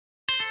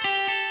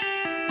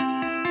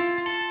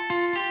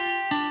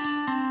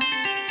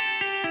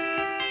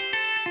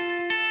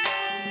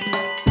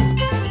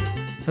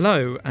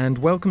Hello and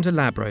welcome to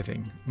Lab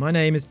Roving. My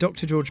name is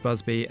Dr. George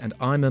Busby and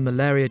I'm a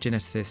malaria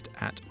geneticist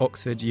at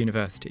Oxford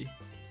University.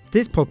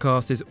 This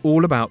podcast is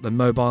all about the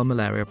Mobile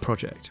Malaria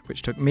Project,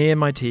 which took me and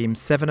my team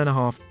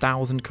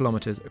 7,500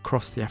 kilometres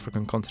across the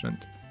African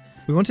continent.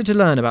 We wanted to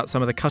learn about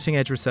some of the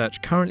cutting-edge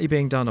research currently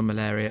being done on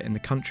malaria in the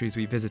countries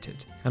we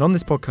visited. And on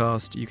this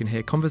podcast, you can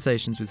hear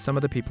conversations with some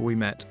of the people we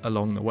met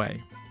along the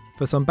way.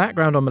 For some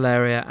background on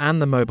malaria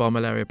and the Mobile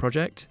Malaria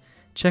Project,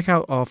 check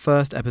out our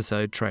first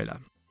episode trailer.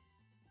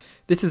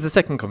 This is the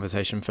second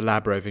conversation for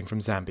Lab Roving from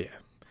Zambia.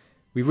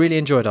 We really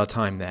enjoyed our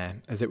time there,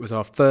 as it was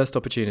our first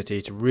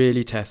opportunity to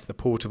really test the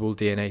portable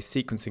DNA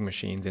sequencing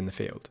machines in the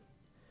field.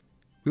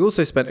 We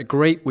also spent a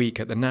great week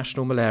at the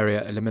National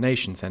Malaria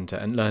Elimination Centre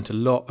and learnt a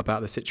lot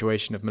about the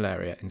situation of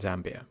malaria in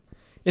Zambia.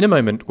 In a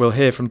moment, we'll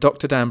hear from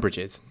Dr. Dan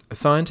Bridges, a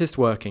scientist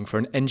working for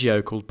an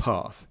NGO called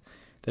PATH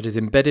that is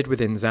embedded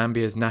within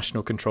Zambia's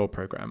National Control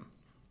Programme.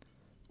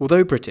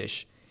 Although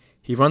British,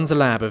 he runs a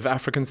lab of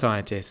African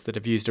scientists that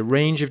have used a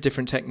range of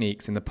different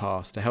techniques in the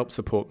past to help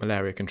support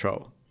malaria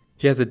control.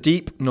 He has a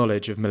deep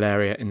knowledge of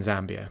malaria in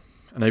Zambia,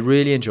 and I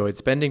really enjoyed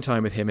spending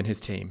time with him and his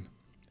team,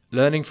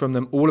 learning from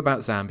them all about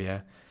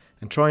Zambia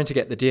and trying to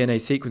get the DNA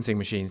sequencing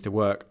machines to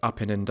work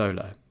up in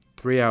Ndola,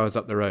 3 hours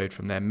up the road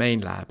from their main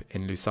lab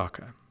in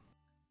Lusaka.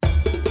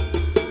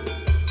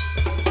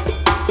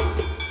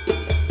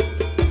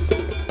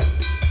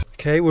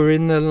 Okay, we're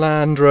in the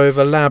Land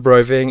Rover Lab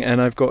Roving and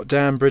I've got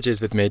Dan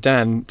Bridges with me.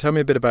 Dan, tell me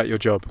a bit about your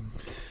job.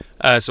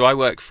 So I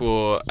work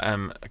for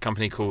a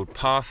company called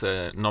PATH,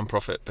 a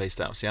non-profit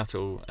based out of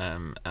Seattle,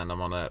 and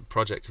I'm on a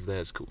project of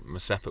theirs called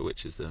MASEPA,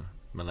 which is the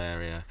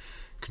Malaria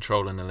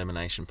Control and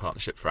Elimination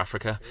Partnership for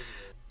Africa.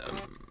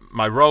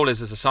 My role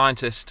as a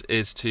scientist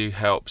is to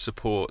help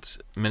support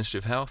Ministry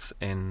of Health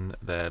in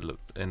the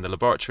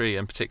laboratory,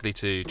 and particularly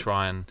to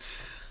try and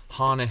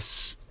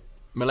harness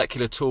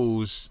molecular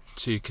tools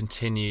to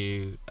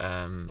continue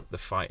the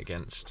fight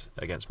against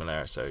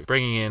malaria. So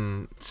bringing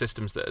in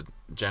systems that are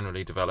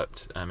generally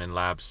developed in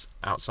labs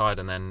outside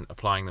and then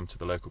applying them to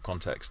the local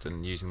context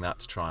and using that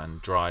to try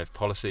and drive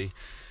policy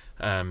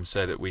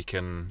so that we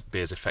can be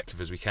as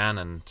effective as we can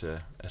and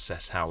to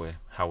assess how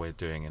we're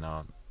doing in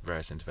our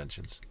various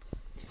interventions.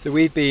 So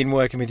we've been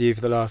working with you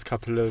for the last for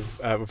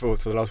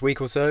the last week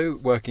or so,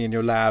 working in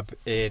your lab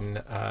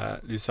in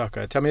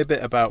Lusaka. Tell me a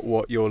bit about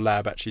what your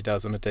lab actually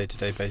does on a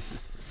day-to-day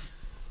basis.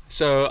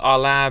 So our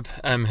lab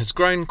has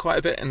grown quite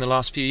a bit in the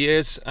last few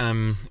years.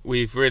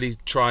 We've really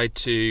tried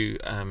to,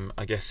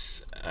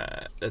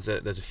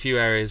 there's a few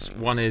areas.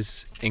 One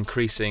is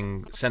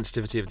increasing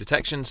sensitivity of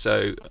detection.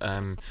 So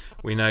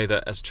we know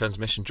that as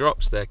transmission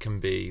drops, there can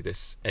be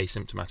this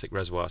asymptomatic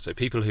reservoir. So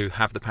people who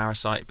have the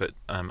parasite but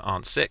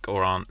aren't sick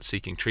or aren't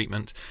seeking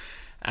treatment,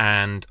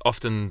 and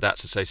often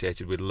that's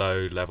associated with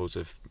low levels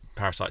of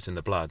parasites in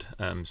the blood.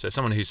 So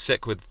someone who's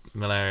sick with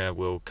malaria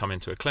will come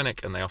into a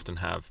clinic and they often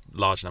have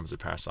large numbers of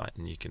parasite,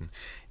 and you can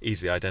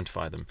easily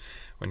identify them.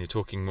 When you're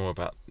talking more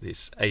about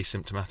this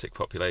asymptomatic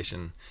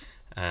population,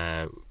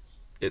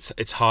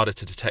 it's harder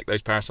to detect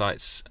those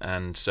parasites,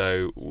 and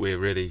so we're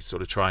really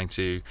sort of trying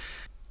to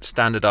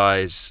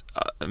standardize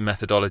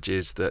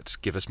methodologies that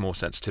give us more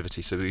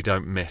sensitivity so that we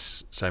don't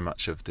miss so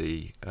much of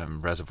the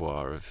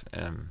reservoir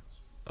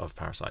of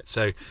parasites.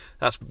 So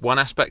that's one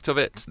aspect of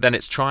it. Then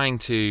it's trying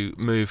to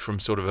move from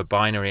sort of a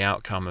binary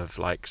outcome of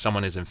like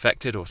someone is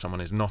infected or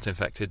someone is not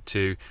infected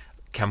to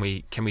can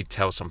we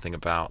tell something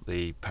about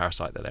the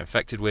parasite that they're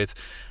infected with.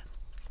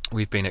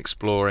 We've been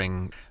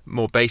exploring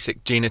more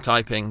basic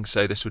genotyping,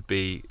 so this would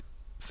be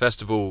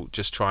first of all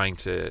just trying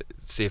to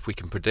see if we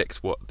can predict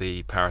what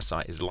the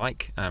parasite is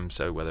like,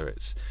 so whether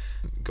it's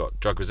got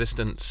drug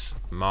resistance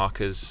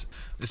markers.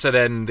 So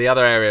then the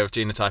other area of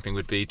genotyping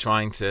would be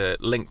trying to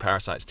link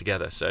parasites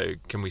together. So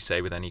can we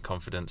say with any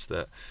confidence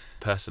that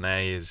person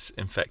A is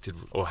infected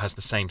or has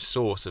the same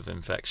source of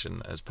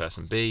infection as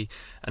person B?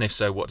 And if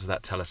so, what does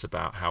that tell us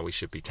about how we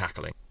should be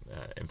tackling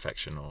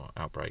infection or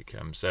outbreak?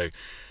 So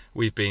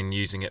we've been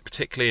using it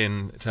particularly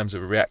in terms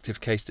of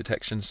reactive case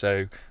detection.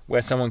 So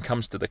where someone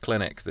comes to the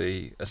clinic,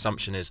 the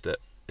assumption is that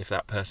if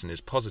that person is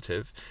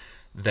positive,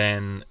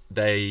 then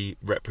they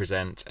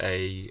represent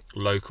a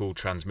local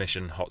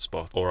transmission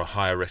hotspot or a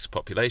higher risk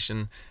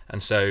population.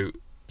 And so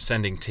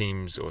sending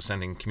teams or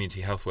sending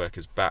community health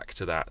workers back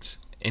to that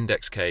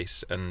index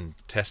case and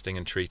testing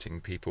and treating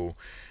people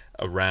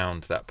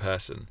around that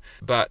person.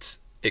 But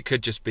it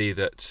could just be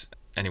that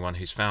anyone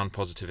who's found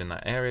positive in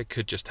that area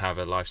could just have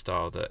a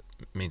lifestyle that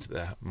means that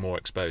they're more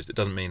exposed. It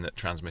doesn't mean that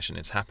transmission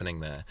is happening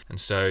there. And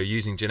so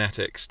using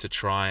genetics to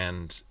try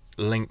and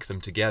link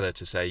them together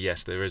to say,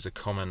 yes, there is a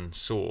common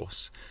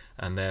source,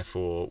 and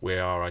therefore we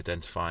are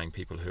identifying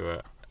people who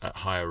are at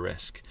higher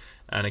risk.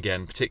 And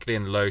again, particularly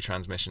in low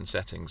transmission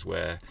settings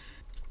where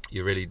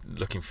you're really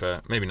looking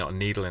for maybe not a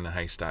needle in a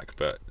haystack,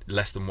 but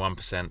less than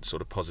 1%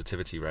 sort of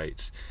positivity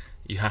rates,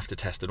 you have to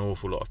test an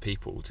awful lot of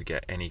people to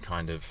get any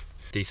kind of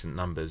decent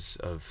numbers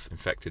of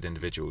infected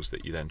individuals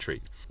that you then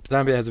treat.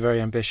 Zambia has a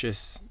very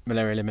ambitious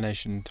malaria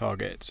elimination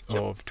target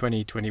of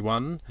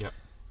 2021. Yep.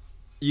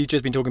 You've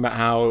just been talking about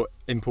how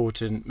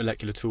important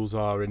molecular tools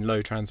are in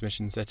low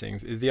transmission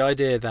settings. Is the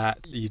idea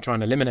that you try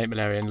and eliminate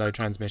malaria in low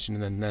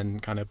transmission and then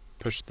kind of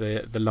push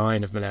the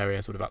line of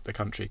malaria sort of up the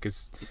country?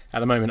 Because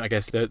at the moment, I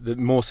guess the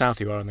more south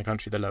you are in the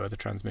country, the lower the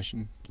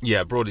transmission.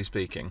 Yeah, broadly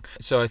speaking.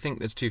 So I think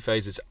there's two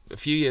phases. A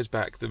few years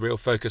back, the real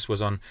focus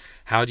was on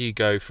how do you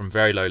go from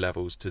very low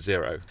levels to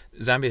zero.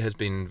 Zambia has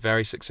been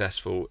very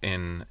successful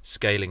in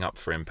scaling up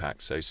for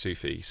impact, so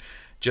SUFIs,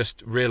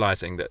 just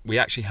realising that we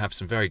actually have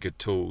some very good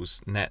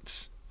tools,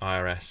 NETs,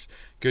 IRS,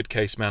 good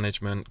case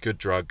management, good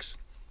drugs.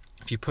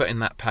 If you put in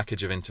that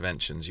package of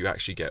interventions, you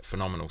actually get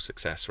phenomenal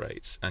success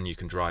rates and you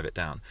can drive it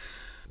down.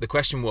 The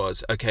question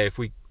was, okay, if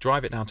we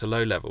drive it down to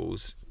low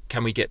levels,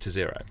 can we get to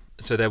zero?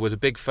 So there was a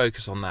big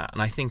focus on that.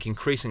 And I think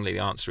increasingly the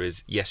answer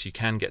is yes, you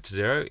can get to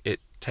zero. It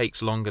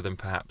takes longer than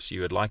perhaps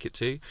you would like it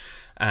to.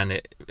 And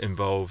it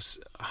involves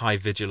high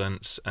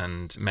vigilance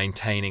and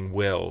maintaining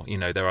will. You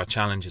know, there are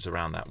challenges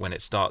around that when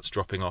it starts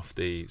dropping off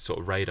the sort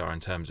of radar in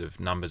terms of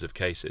numbers of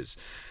cases.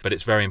 But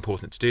it's very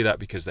important to do that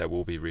because there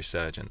will be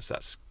resurgence.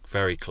 That's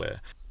very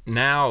clear.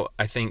 Now,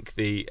 I think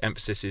the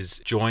emphasis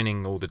is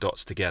joining all the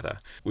dots together.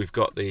 We've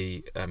got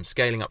the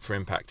scaling up for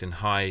impact in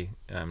high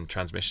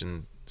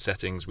transmission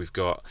settings. We've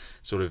got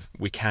sort of,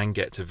 we can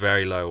get to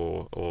very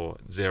low or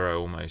zero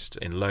almost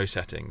in low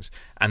settings.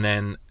 And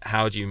then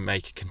how do you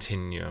make a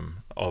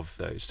continuum of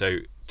those? So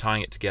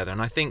tying it together.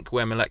 And I think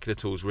where molecular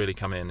tools really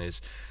come in is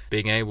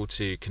being able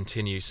to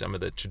continue some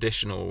of the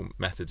traditional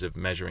methods of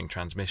measuring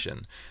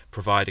transmission,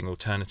 providing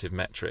alternative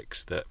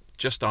metrics that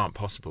just aren't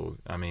possible.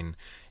 I mean,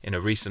 in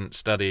a recent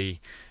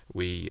study,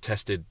 we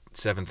tested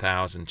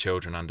 7,000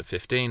 children under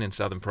 15 in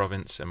Southern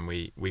Province, and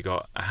we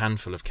got a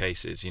handful of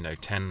cases,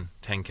 10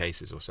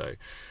 cases or so.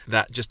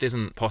 That just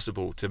isn't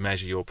possible to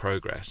measure your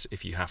progress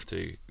if you have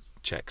to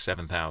check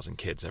 7,000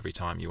 kids every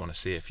time you want to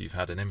see if you've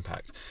had an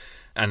impact.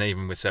 And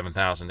even with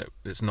 7,000,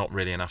 it's not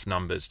really enough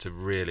numbers to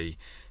really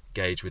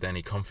gauge with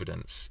any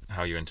confidence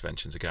how your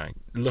interventions are going.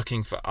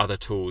 Looking for other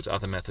tools,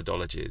 other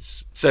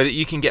methodologies, so that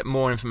you can get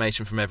more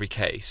information from every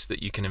case,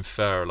 that you can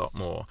infer a lot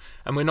more.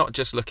 And we're not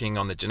just looking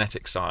on the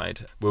genetic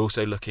side, we're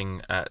also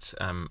looking at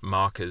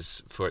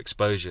markers for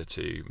exposure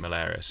to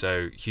malaria.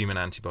 So human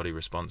antibody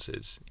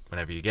responses.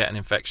 Whenever you get an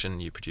infection,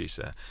 you produce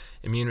an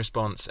immune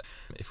response.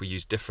 If we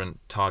use different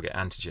target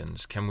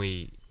antigens, can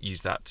we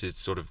use that to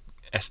sort of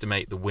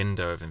estimate the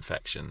window of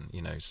infection?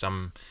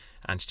 Some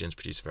antigens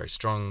produce a very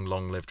strong,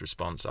 long-lived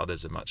response.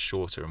 Others are much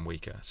shorter and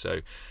weaker. So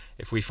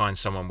if we find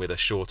someone with a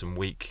short and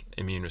weak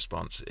immune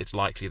response, it's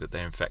likely that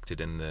they're infected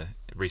in the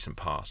recent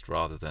past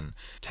rather than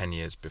 10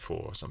 years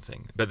before or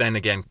something. But then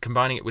again,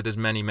 combining it with as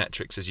many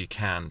metrics as you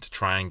can to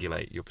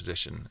triangulate your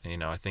position.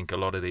 I think a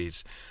lot of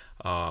these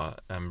are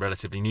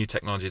relatively new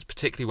technologies,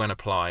 particularly when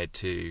applied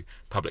to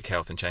public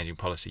health and changing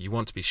policy. You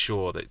want to be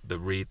sure that the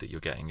read that you're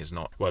getting is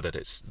not, well, that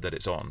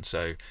it's on.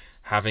 So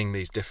having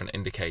these different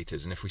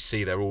indicators, and if we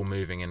see they're all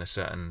moving in a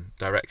certain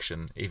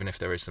direction, even if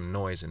there is some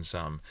noise in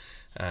some,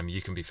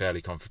 you can be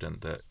fairly confident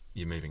that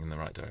you're moving in the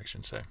right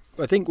direction. So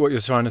I think what you're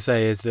trying to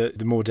say is that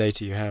the more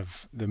data you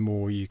have, the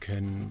more you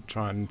can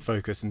try and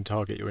focus and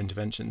target your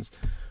interventions.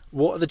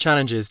 What are the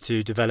challenges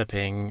to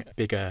developing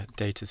bigger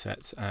data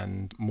sets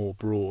and more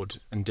broad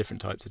and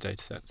different types of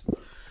data sets?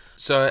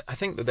 So I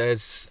think that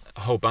there's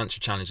a whole bunch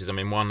of challenges. I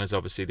mean, one is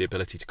obviously the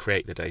ability to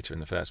create the data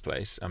in the first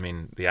place. I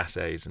mean, the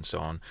assays and so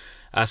on.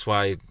 That's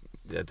why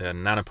the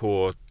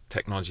nanopore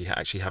technology,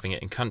 actually having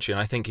it in country.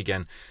 And I think,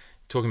 again,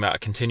 talking about a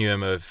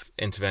continuum of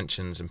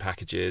interventions and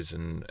packages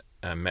and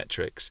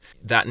metrics,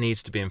 that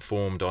needs to be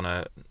informed on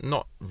a,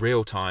 not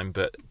real time,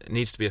 but it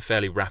needs to be a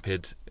fairly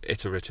rapid,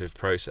 iterative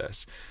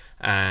process.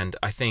 And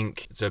I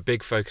think so a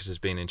big focus has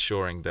been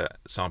ensuring that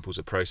samples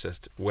are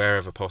processed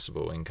wherever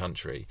possible in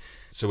country.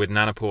 So with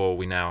Nanopore,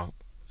 we now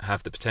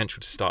have the potential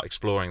to start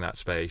exploring that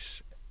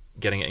space,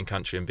 getting it in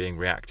country and being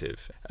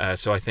reactive.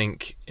 So I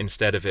think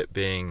instead of it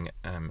being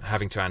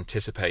having to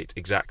anticipate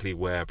exactly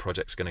where a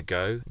project's going to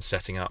go,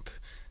 setting up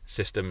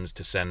systems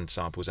to send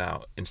samples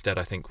out, instead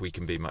I think we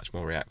can be much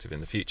more reactive in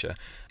the future.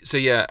 So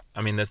yeah,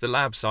 I mean, there's the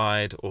lab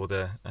side or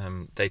the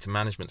data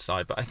management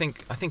side, but I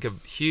think a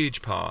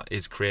huge part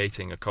is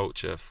creating a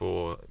culture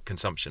for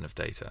consumption of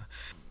data.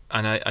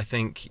 And I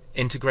think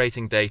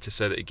integrating data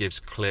so that it gives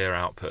clear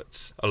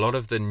outputs. A lot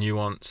of the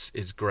nuance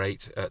is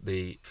great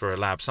for a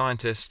lab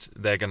scientist.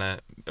 They're going to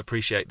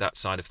appreciate that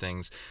side of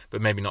things, but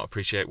maybe not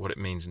appreciate what it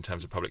means in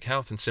terms of public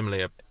health. And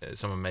similarly,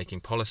 someone making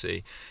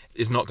policy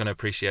is not going to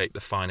appreciate the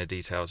finer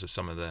details of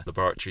some of the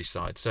laboratory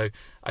side. So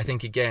I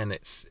think, again,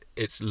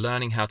 it's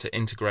learning how to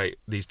integrate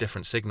these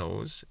different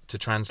signals to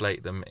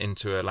translate them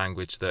into a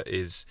language that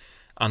is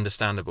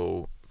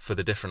understandable for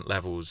the different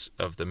levels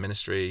of the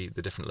ministry,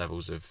 the different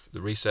levels of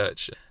the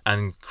research,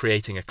 and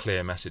creating a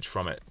clear message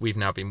from it. We've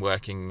now been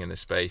working in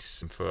this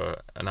space for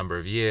a number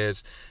of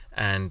years,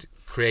 and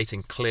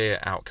creating clear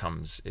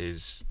outcomes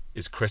is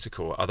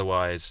critical.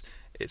 Otherwise,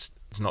 it's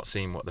it's not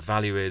seeing what the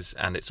value is,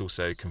 and it's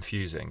also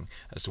confusing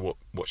as to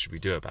what should we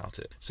do about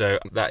it. So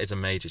that is a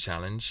major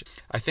challenge.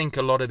 I think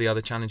a lot of the other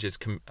challenges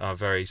are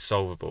very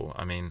solvable.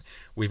 I mean,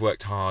 we've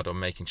worked hard on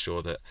making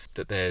sure that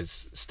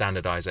there's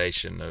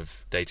standardization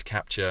of data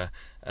capture,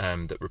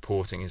 that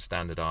reporting is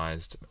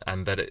standardized,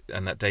 and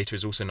that data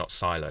is also not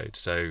siloed,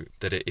 so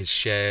that it is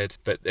shared.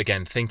 But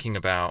again, thinking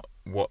about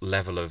what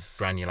level of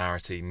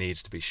granularity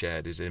needs to be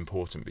shared is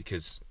important,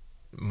 because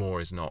more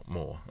is not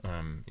more.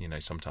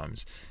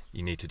 Sometimes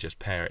you need to just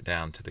pare it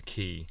down to the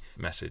key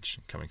message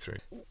coming through.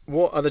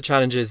 What are the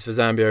challenges for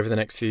Zambia over the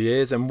next few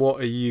years, and what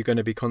are you going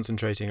to be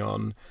concentrating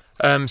on?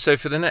 So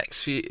for the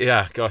next few,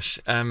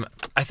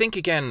 I think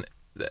again,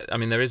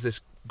 there is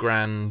this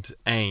grand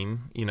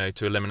aim,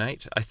 to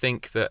eliminate. I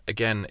think that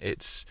again,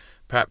 it's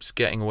perhaps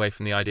getting away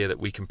from the idea that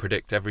we can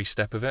predict every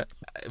step of it.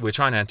 We're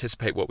trying to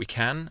anticipate what we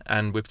can,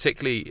 and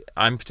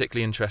I'm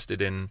particularly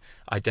interested in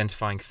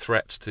identifying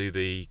threats to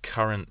the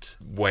current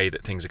way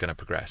that things are going to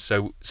progress.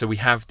 So we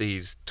have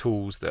these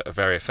tools that are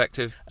very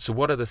effective. So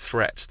what are the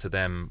threats to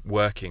them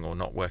working or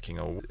not working,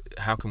 or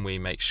how can we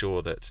make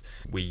sure that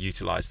we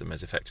utilize them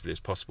as effectively as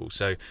possible?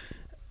 So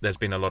there's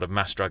been a lot of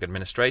mass drug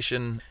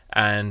administration,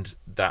 and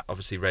that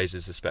obviously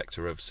raises the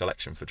spectre of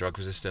selection for drug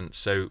resistance.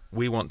 So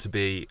we want to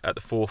be at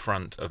the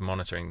forefront of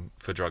monitoring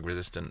for drug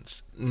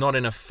resistance, not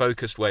in a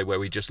focused way where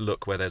we just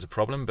look where there's a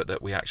problem, but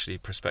that we actually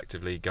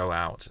prospectively go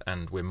out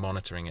and we're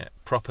monitoring it.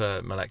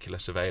 Proper molecular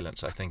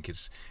surveillance, I think,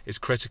 is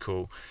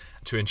critical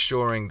to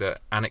ensuring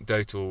that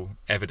anecdotal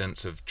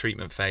evidence of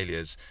treatment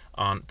failures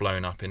aren't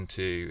blown up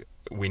into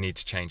we need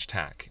to change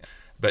tack.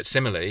 But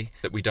similarly,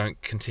 that we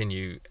don't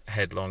continue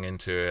headlong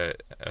into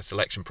a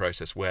selection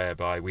process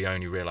whereby we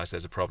only realise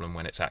there's a problem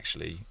when it's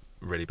actually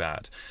really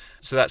bad.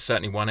 So that's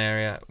certainly one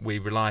area. We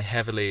rely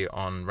heavily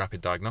on rapid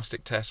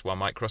diagnostic tests, while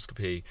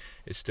microscopy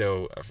is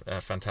still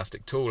a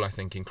fantastic tool. I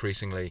think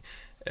increasingly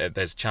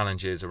there's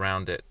challenges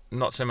around it,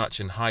 not so much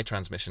in high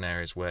transmission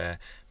areas where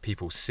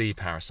people see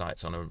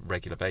parasites on a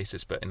regular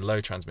basis, but in low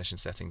transmission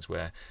settings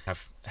where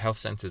have health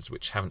centres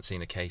which haven't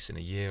seen a case in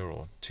a year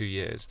or 2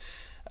 years.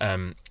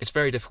 It's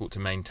very difficult to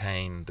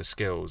maintain the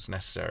skills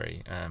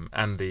necessary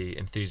and the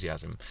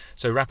enthusiasm.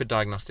 So rapid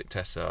diagnostic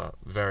tests are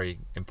very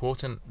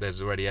important. There's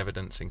already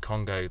evidence in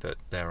Congo that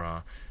there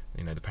are,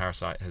 the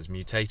parasite has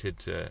mutated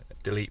to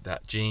delete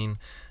that gene.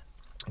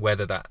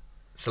 Whether that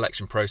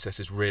selection process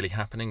is really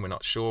happening, we're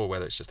not sure.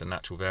 Whether it's just a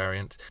natural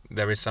variant.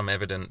 There is some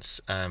evidence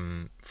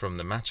from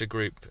the Matcha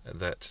group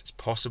that it's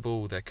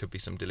possible there could be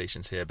some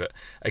deletions here, but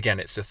again,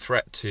 it's a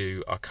threat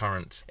to our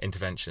current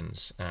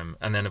interventions.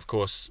 And then of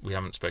course we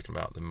haven't spoken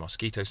about the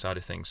mosquito side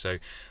of things, so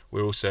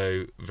we're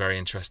also very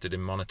interested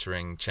in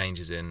monitoring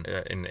changes in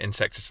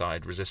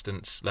insecticide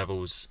resistance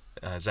levels.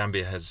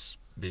 Zambia has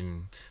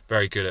been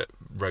very good at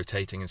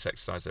rotating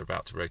insecticides. They're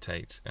about to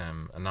rotate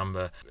a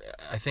number.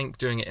 I think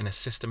doing it in a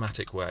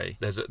systematic way,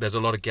 there's a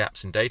lot of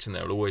gaps in data, and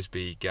there will always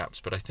be gaps,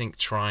 but I think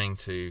trying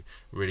to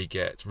really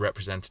get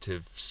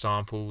representative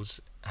samples,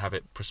 have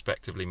it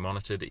prospectively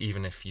monitored,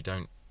 even if you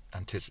don't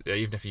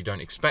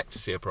expect to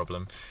see a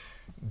problem,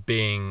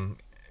 being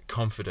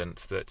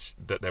confident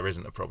that there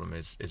isn't a problem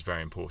is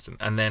very important,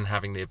 and then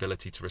having the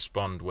ability to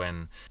respond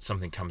when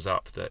something comes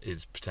up that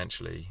is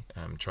potentially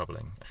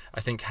troubling. I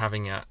think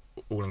having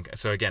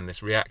so again,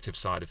 this reactive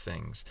side of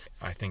things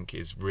I think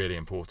is really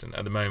important.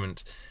 At the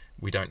moment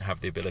we don't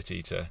have the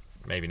ability to,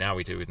 maybe now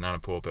we do with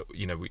Nanopore, but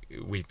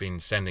we've been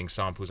sending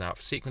samples out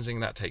for sequencing.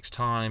 That takes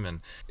time,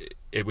 and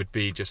it would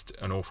be just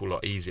an awful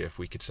lot easier if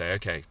we could say,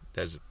 okay,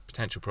 there's a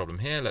potential problem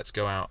here, let's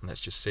go out and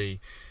let's just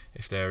see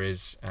if there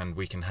is, and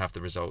we can have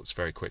the results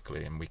very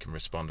quickly and we can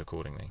respond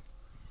accordingly.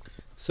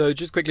 So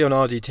just quickly on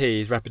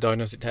RDTs, rapid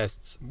diagnostic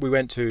tests, we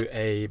went to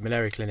a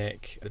malaria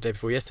clinic the day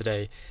before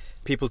yesterday.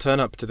 People turn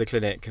up to the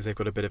clinic because they've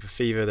got a bit of a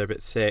fever, they're a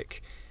bit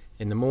sick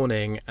in the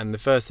morning, and the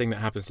first thing that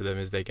happens to them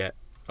is they get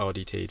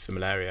RDT'd for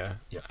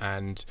malaria. Yeah.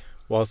 And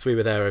whilst we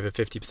were there, over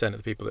 50% of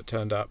the people that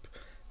turned up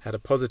had a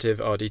positive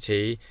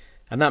RDT,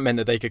 and that meant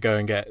that they could go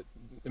and get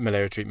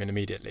malaria treatment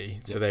immediately.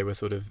 So they were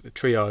sort of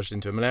triaged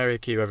into a malaria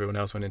queue, everyone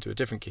else went into a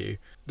different queue.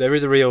 There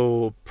is a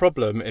real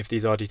problem if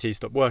these RDTs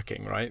stop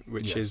working, right?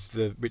 Which is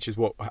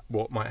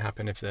what might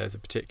happen if there's a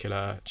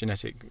particular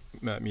genetic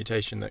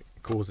mutation that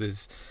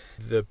causes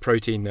the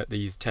protein that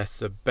these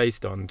tests are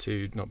based on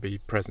to not be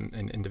present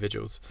in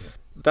individuals.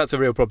 That's a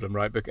real problem,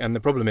 right? And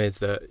the problem is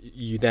that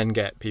you then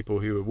get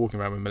people who are walking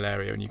around with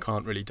malaria and you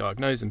can't really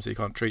diagnose them, so you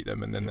can't treat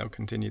them, and then they'll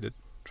continue the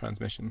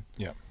transmission.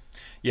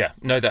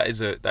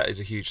 That is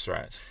a huge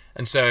threat.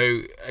 And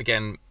so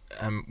again,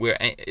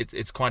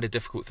 it's quite a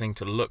difficult thing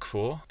to look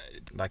for.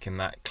 Like in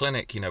that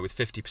clinic, with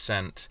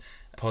 50%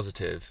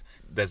 positive,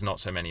 there's not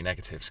so many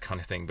negatives kind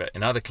of thing. But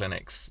in other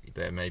clinics,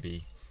 there may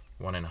be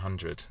 1 in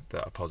 100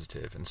 that are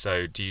positive. And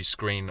so do you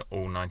screen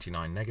all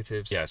 99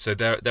 negatives? Yeah, so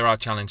there are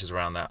challenges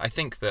around that. I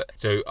think that,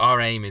 so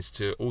our aim is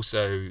to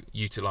also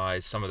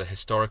utilize some of the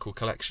historical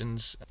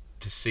collections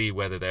to see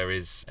whether there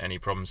is any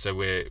problem. So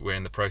we're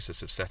in the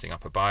process of setting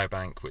up a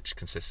biobank, which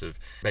consists of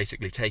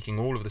basically taking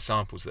all of the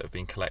samples that have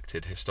been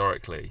collected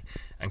historically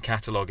and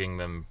cataloguing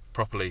them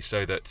properly,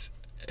 so that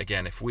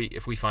again, if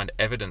we find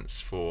evidence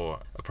for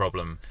a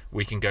problem,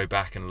 we can go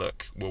back and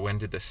look, well, when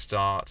did this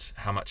start?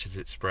 How much has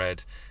it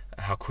spread?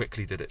 How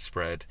quickly did it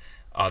spread?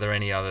 Are there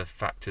any other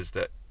factors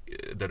that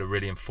are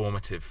really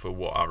informative for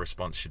what our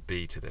response should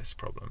be to this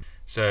problem?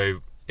 So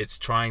it's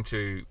trying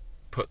to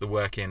put the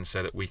work in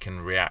so that we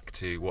can react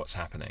to what's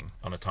happening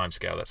on a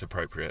timescale that's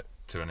appropriate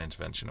to an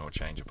intervention or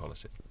change of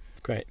policy.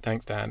 Great,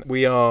 thanks, Dan.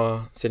 We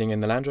are sitting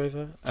in the Land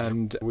Rover,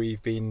 and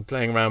we've been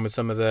playing around with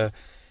some of the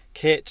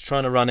kit,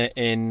 trying to run it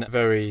in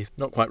very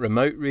not quite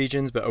remote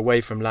regions, but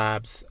away from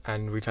labs,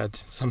 and we've had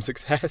some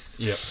success.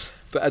 Yeah.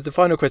 But as a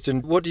final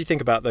question, what do you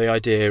think about the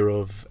idea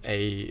of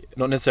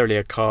not necessarily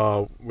a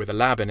car with a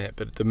lab in it,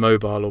 but the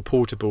mobile or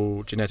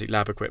portable genetic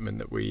lab equipment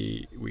that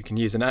we can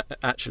use? And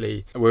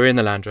actually, we're in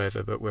the Land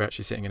Rover, but we're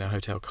actually sitting in a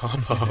hotel car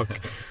park.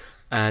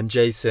 And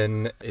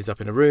Jason is up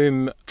in a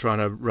room trying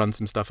to run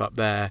some stuff up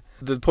there.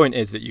 The point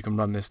is that you can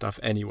run this stuff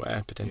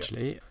anywhere,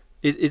 potentially.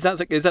 Yeah. Is that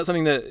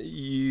something that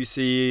you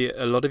see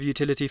a lot of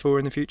utility for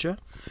in the future?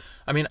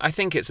 I mean, I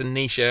think it's a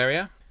niche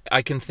area.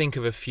 I can think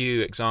of a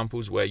few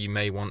examples where you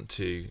may want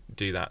to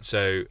do that.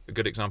 So a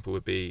good example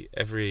would be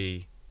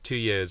every 2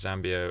 years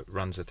Zambia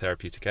runs a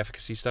therapeutic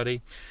efficacy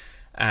study,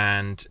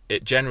 and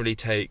it generally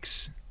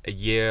takes a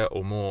year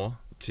or more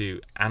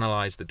to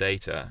analyse the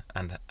data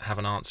and have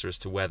an answer as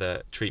to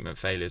whether treatment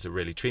failures are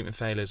really treatment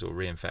failures or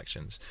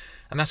reinfections.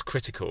 And that's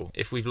critical.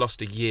 If we've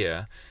lost a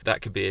year,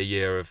 that could be a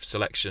year of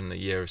selection, a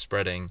year of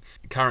spreading.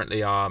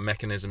 Currently, our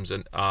mechanisms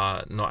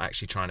are not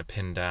actually trying to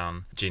pin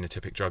down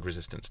genotypic drug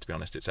resistance, to be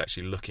honest. It's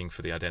actually looking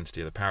for the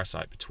identity of the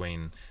parasite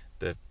between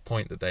the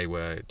point that they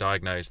were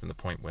diagnosed and the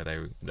point where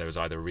there was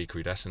either a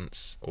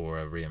recrudescence or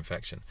a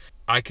reinfection.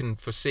 I can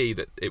foresee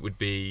that it would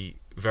be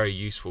very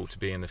useful to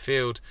be in the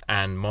field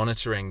and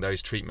monitoring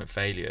those treatment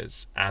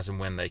failures as and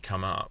when they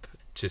come up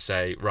to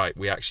say, right,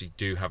 we actually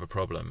do have a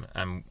problem,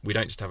 and we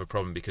don't just have a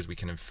problem because we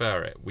can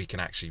infer it, we can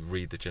actually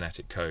read the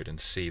genetic code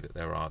and see that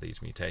there are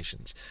these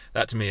mutations.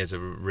 That to me is a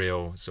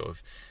real sort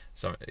of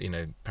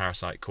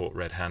parasite caught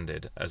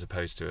red-handed, as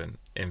opposed to an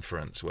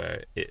inference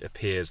where it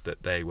appears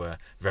that they were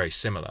very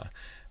similar,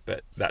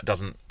 but that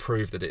doesn't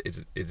prove that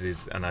it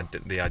is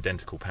the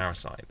identical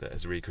parasite that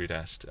has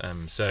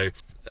recrudesced. So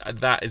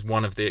that is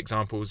one of the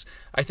examples.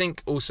 I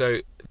think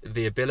also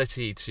the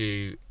ability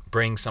to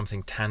bring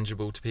something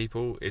tangible to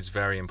people is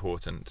very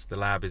important. The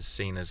lab is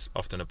seen as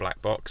often a black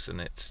box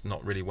and it's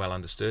not really well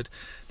understood.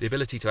 The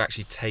ability to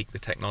actually take the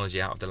technology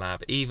out of the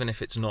lab, even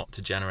if it's not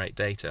to generate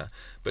data,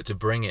 but to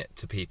bring it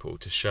to people,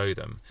 to show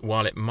them,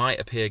 while it might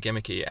appear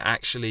gimmicky, it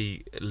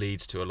actually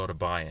leads to a lot of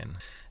buy-in.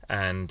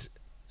 And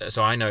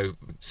so I know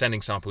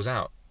sending samples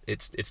out,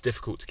 it's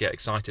difficult to get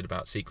excited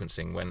about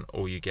sequencing when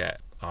all you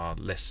get are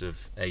lists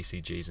of A, C,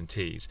 Gs and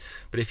Ts.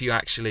 But if you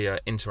actually are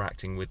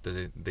interacting with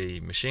the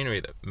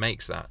machinery that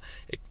makes that,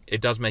 it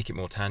does make it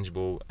more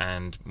tangible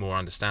and more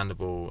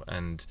understandable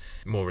and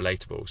more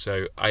relatable.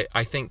 So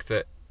I think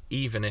that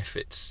even if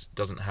it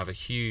doesn't have a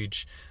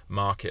huge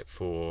market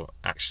for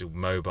actual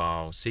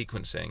mobile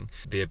sequencing,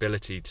 the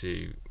ability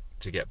to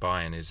get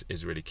buy-in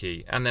is really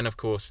key. And then of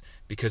course,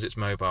 because it's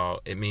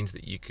mobile, it means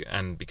that you can,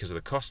 and because of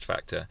the cost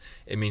factor,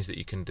 it means that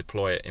you can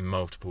deploy it in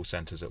multiple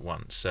centers at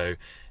once. So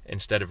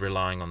instead of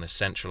relying on this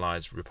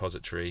centralized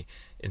repository,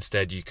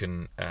 instead you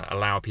can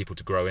allow people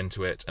to grow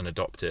into it and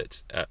adopt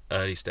it at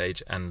early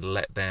stage and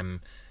let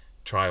them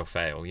try or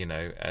fail,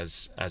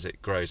 as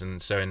it grows.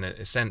 And so in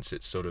a sense,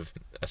 it's sort of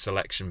a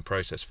selection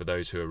process for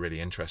those who are really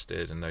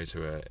interested and those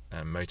who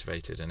are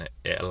motivated, and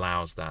it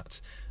allows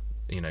that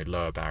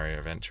lower barrier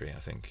of entry, I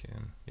think.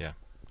 Yeah.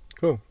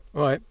 Cool.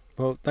 All right.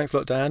 Well, thanks a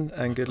lot, Dan,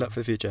 and good luck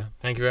for the future.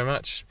 Thank you very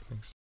much.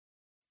 Thanks.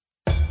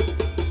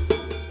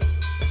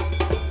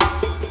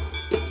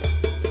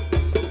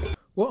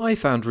 What I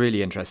found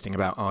really interesting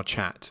about our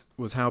chat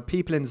was how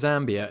people in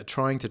Zambia are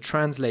trying to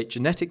translate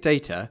genetic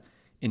data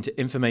into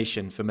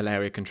information for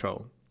malaria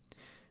control.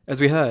 As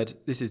we heard,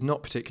 this is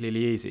not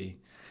particularly easy,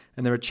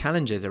 and there are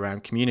challenges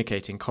around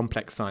communicating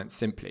complex science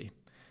simply,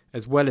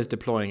 as well as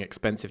deploying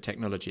expensive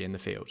technology in the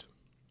field.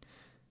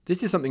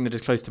 This is something that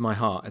is close to my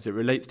heart as it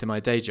relates to my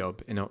day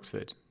job in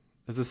Oxford.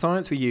 As the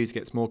science we use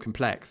gets more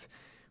complex,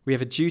 we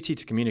have a duty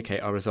to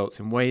communicate our results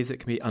in ways that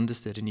can be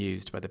understood and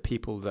used by the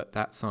people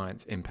that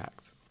science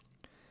impacts.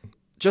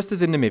 Just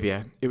as in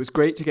Namibia, it was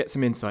great to get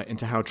some insight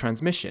into how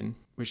transmission,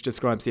 which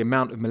describes the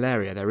amount of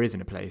malaria there is in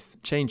a place,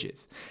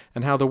 changes,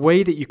 and how the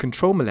way that you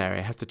control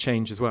malaria has to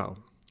change as well.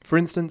 For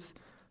instance,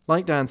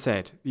 like Dan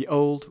said, the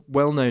old,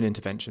 well-known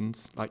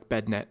interventions, like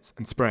bed nets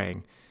and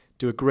spraying,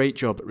 do a great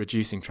job at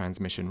reducing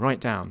transmission right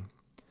down.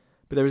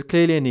 But there is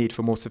clearly a need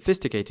for more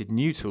sophisticated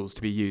new tools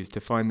to be used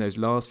to find those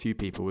last few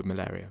people with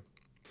malaria.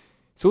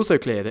 It's also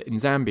clear that in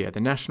Zambia,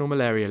 the National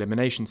Malaria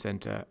Elimination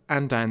Centre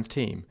and Dan's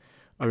team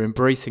are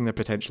embracing the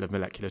potential of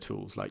molecular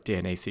tools like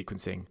DNA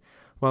sequencing,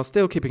 while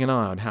still keeping an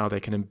eye on how they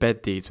can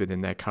embed these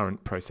within their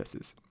current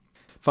processes.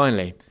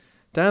 Finally,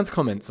 Dan's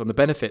comments on the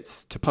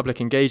benefits to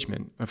public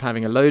engagement of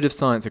having a load of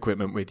science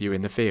equipment with you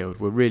in the field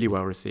were really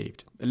well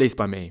received, at least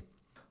by me.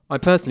 I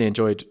personally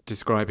enjoyed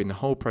describing the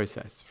whole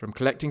process, from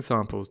collecting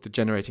samples to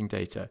generating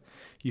data,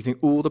 using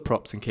all the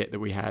props and kit that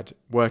we had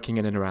working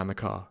in and around the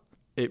car.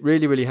 It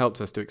really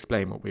helped us to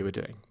explain what we were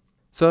doing.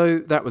 So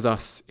that was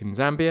us in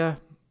Zambia.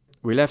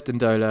 We left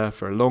Ndola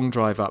for a long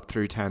drive up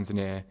through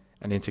Tanzania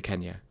and into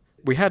Kenya.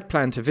 We had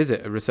planned to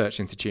visit a research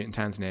institute in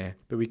Tanzania,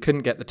 but we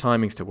couldn't get the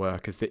timings to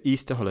work as the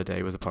Easter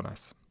holiday was upon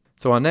us.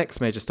 So our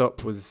next major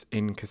stop was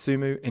in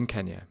Kisumu in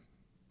Kenya.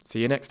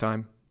 See you next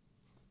time.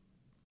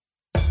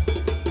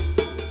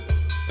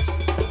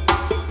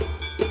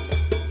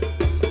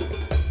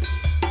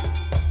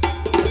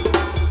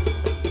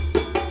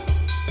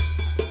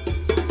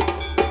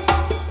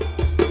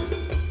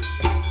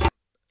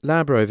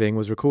 Lab Roving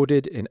was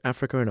recorded in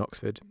Africa and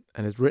Oxford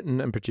and is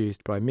written and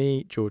produced by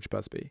me, George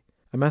Busby.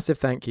 A massive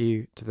thank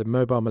you to the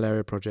Mobile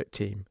Malaria Project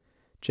team,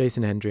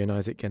 Jason Hendry and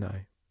Isaac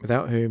Genai,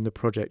 without whom the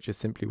project just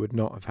simply would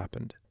not have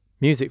happened.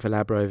 Music for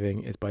Lab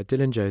Roving is by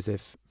Dylan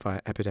Joseph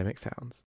via Epidemic Sounds.